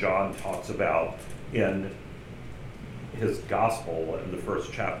is what John talks about in his gospel in the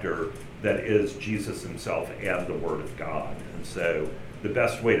first chapter, that is Jesus himself and the Word of God. And so the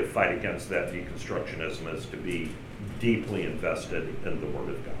best way to fight against that deconstructionism is to be deeply invested in the Word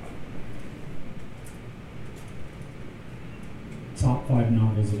of God. Top 5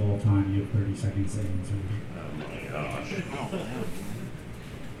 novels of all time. You have 30 seconds to answer. Oh my gosh.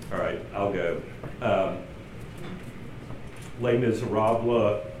 All right, I'll go. Les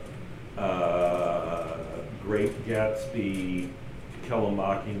Miserables, Great Gatsby, To Kill a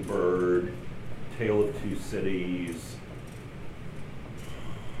Mockingbird, Tale of Two Cities.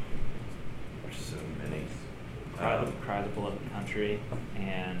 There's so many. Cry the Beloved Country,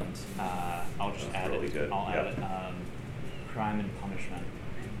 and I'll just add really it. good. I'll add it. Crime and Punishment.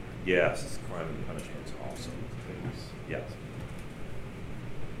 Yes, Crime and Punishment is awesome. Yes.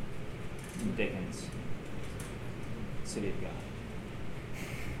 Dickens. City of God.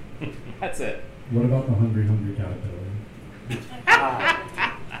 That's it. What about The Hungry Hungry Caterpillar?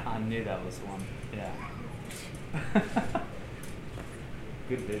 I knew that was one. Yeah.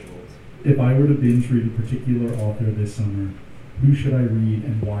 Good visuals. If I were to binge read a particular author this summer, who should I read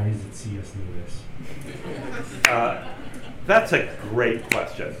and why is it C.S. Lewis? That's a great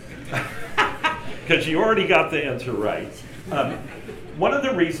question, because you already got the answer right. One of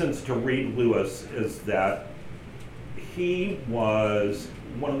the reasons to read Lewis is that he was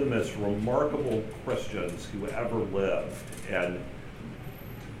one of the most remarkable Christians who ever lived. And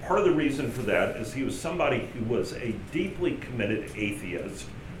part of the reason for that is he was somebody who was a deeply committed atheist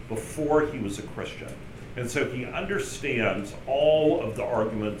before he was a Christian. And so he understands all of the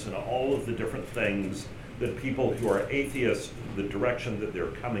arguments and all of the different things that people who are atheists, the direction that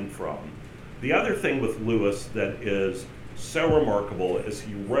they're coming from. The other thing with Lewis that is so remarkable is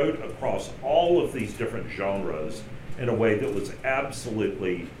he wrote across all of these different genres in a way that was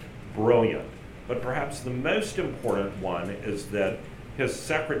absolutely brilliant. But perhaps the most important one is that his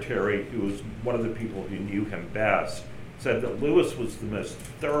secretary, who was one of the people who knew him best, said that Lewis was the most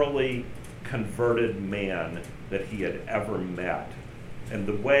thoroughly converted man that he had ever met. And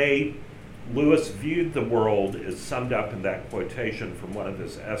the way Lewis viewed the world is summed up in that quotation from one of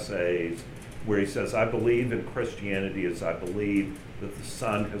his essays where he says, "I believe in Christianity as I believe that the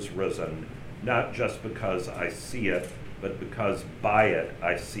sun has risen, not just because I see it, but because by it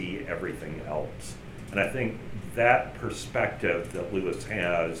I see everything else." And I think that perspective that Lewis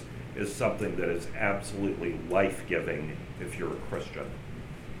has is something that is absolutely life-giving if you're a Christian.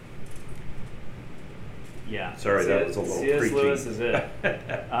 Yeah. Sorry, that was a little C.S. preachy. Lewis is it.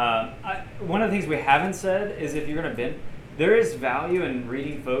 One of the things we haven't said is if you're going to there is value in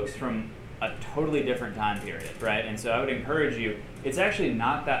reading folks from a totally different time period, right? And so I would encourage you, it's actually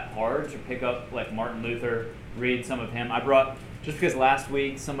not that hard to pick up like Martin Luther, read some of him. Just because last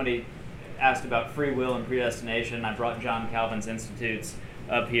week somebody asked about free will and predestination, I brought John Calvin's Institutes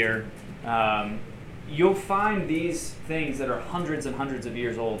up here. You'll find these things that are hundreds and hundreds of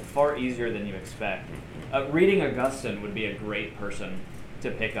years old far easier than you expect. Reading Augustine would be a great person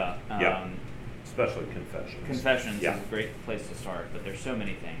to pick up. Yeah, especially Confessions. Confessions is a great place to start, but there's so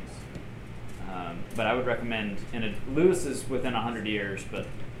many things. But I would recommend, Lewis is within 100 years, but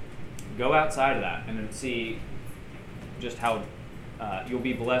go outside of that and see just how you'll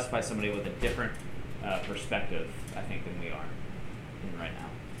be blessed by somebody with a different perspective, I think, than we are right now.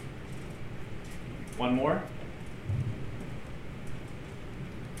 One more?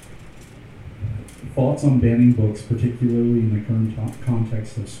 Thoughts on banning books, particularly in the current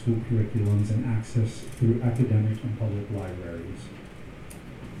context of school curriculums and access through academic and public libraries?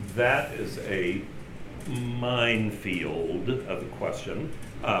 That is a minefield of a question,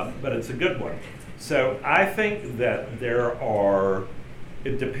 but it's a good one. So I think that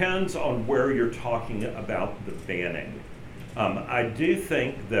it depends on where you're talking about the banning. I do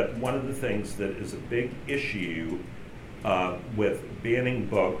think that one of the things that is a big issue with banning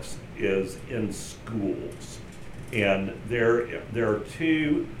books is in schools. And there are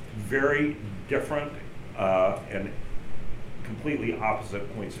two very different and completely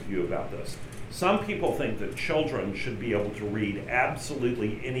opposite points of view about this. Some people think that children should be able to read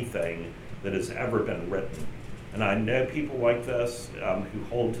absolutely anything that has ever been written. And I know people like this who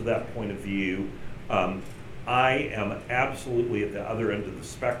hold to that point of view. I am absolutely at the other end of the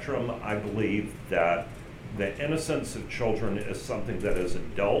spectrum. I believe that the innocence of children is something that as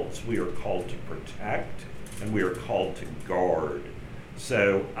adults we are called to protect and we are called to guard.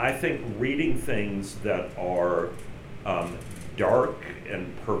 So I think reading things that are dark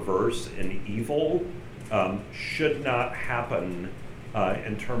and perverse and evil should not happen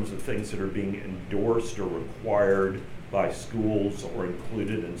in terms of things that are being endorsed or required by schools or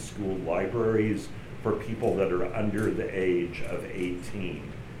included in school libraries for people that are under the age of 18.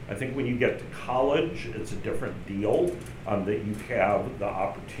 I think when you get to college, it's a different deal, that you have the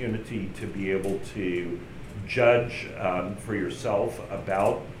opportunity to be able to judge for yourself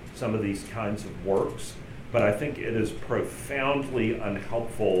about some of these kinds of works. But I think it is profoundly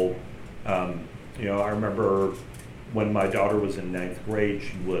unhelpful. I remember when my daughter was in 9th grade,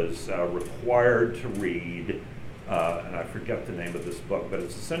 she was required to read, and I forget the name of this book, but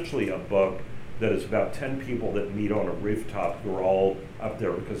it's essentially a book that is about 10 people that meet on a rooftop who are all up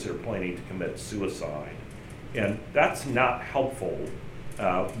there because they're planning to commit suicide. And that's not helpful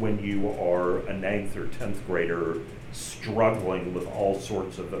when you are a 9th or 10th grader struggling with all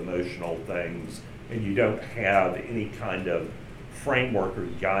sorts of emotional things and you don't have any kind of framework or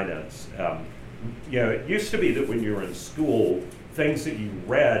guidance. It used to be that when you were in school, things that you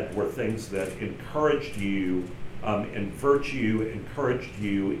read were things that encouraged you in virtue, encouraged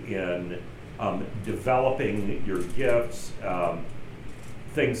you in developing your gifts,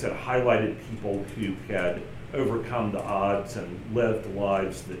 things that highlighted people who had overcome the odds and lived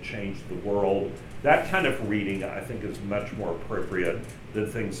lives that changed the world. That kind of reading, I think, is much more appropriate than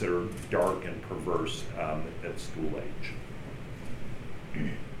things that are dark and perverse at school age.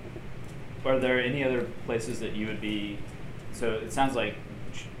 Are there any other places that you would be, so it sounds like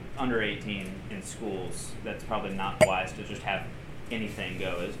under 18 in schools, that's probably not wise to just have anything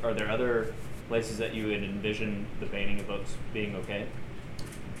go. Are there other places that you would envision the banning of books being okay?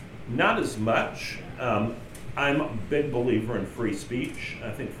 Not as much. I'm a big believer in free speech.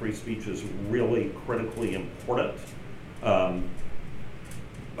 I think free speech is really critically important.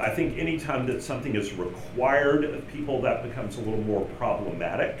 I think anytime that something is required of people, that becomes a little more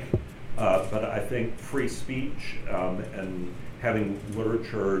problematic. But I think free speech and having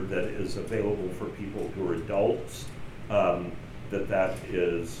literature that is available for people who are adults, that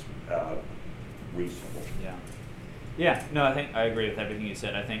is reasonable. Yeah, no, I think I agree with everything you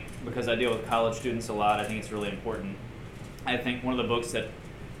said. I think because I deal with college students a lot, I think it's really important. I think one of the books that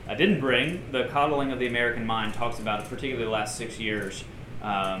I didn't bring, the coddling of the American mind talks about, particularly the last 6 years,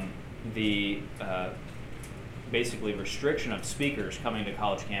 the basically restriction of speakers coming to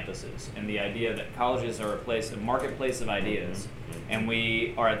college campuses, and the idea that colleges are a marketplace of ideas, and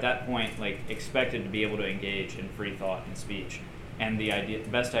we are at that point like expected to be able to engage in free thought and speech, and the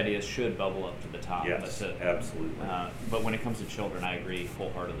best ideas should bubble up to the top. Yes, absolutely. But when it comes to children, I agree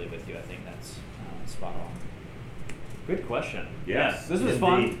wholeheartedly with you. I think that's spot on. Good question. Yes, this was indeed.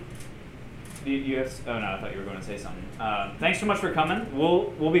 fun. You have? Oh no, I thought you were going to say something. Thanks so much for coming.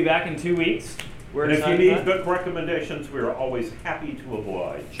 We'll be back in 2 weeks. And if you need book recommendations, we're always happy to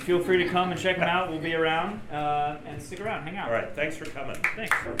oblige. Feel free to come and check them out. We'll be around and stick around, hang out. All right, thanks for coming.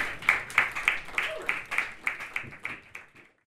 Thanks.